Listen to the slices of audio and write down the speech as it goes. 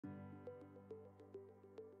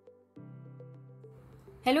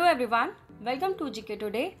Hello everyone, welcome to GK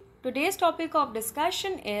Today. Today's topic of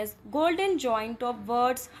discussion is Golden Joint of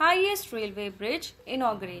World's highest railway bridge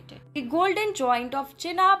inaugurated. The Golden Joint of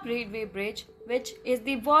Chenab Railway Bridge, which is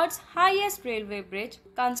the world's highest railway bridge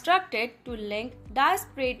constructed to link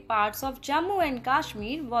disparate parts of Jammu and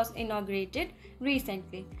Kashmir, was inaugurated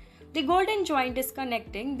recently. The Golden Joint is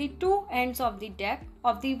connecting the two ends of the deck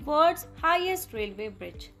of the world's highest railway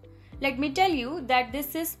bridge. Let me tell you that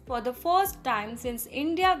this is for the first time since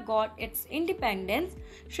India got its independence.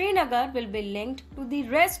 Srinagar will be linked to the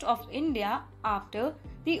rest of India after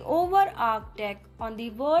the over-arc deck on the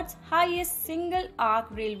world's highest single-arc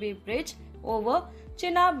railway bridge over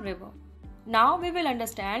Chenab River. Now we will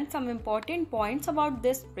understand some important points about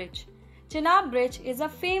this bridge. Chenab Bridge is a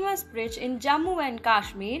famous bridge in Jammu and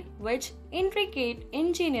Kashmir with intricate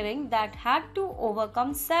engineering that had to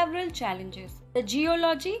overcome several challenges. The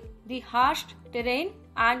geology, the harsh terrain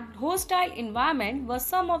and hostile environment were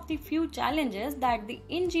some of the few challenges that the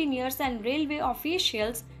engineers and railway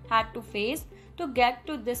officials had to face to get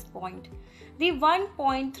to this point. The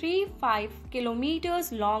 1.35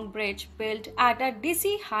 kilometers long bridge, built at a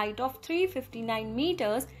dizzy height of 359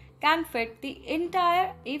 meters, can fit the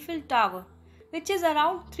entire Eiffel Tower, which is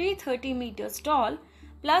around 330 meters tall,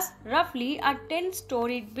 plus roughly a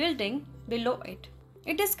 10-storied building below it.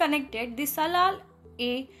 It is connected the Salal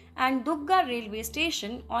A and Dugga railway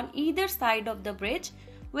station on either side of the bridge,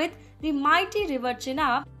 with the mighty river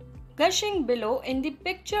Chenab gushing below in the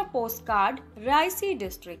picture postcard Raisi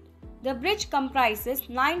district. The bridge comprises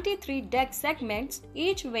 93 deck segments,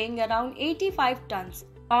 each weighing around 85 tons.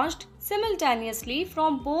 Launched simultaneously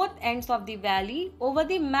from both ends of the valley over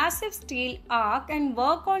the massive steel arc, and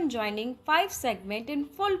work on joining 5 segments in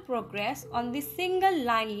full progress on the single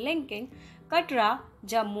line linking Katra,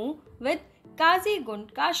 Jammu with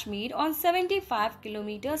Kazigund, Kashmir on 75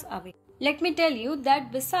 kilometers away. Let me tell you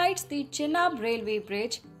that besides the Chenab railway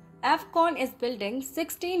bridge, Afcon is building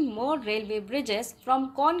 16 more railway bridges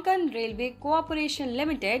from Konkan Railway Corporation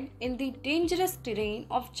Limited in the dangerous terrain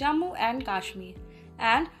of Jammu and Kashmir.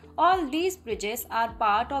 And all these bridges are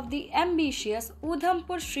part of the ambitious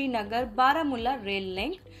Udhampur-Srinagar-Baramulla rail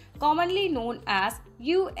link, commonly known as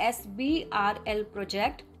USBRL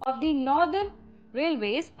project of the Northern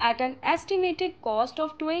Railways, at an estimated cost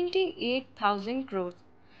of 28,000 crores.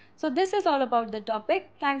 So this is all about the topic.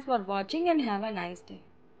 Thanks for watching and have a nice day.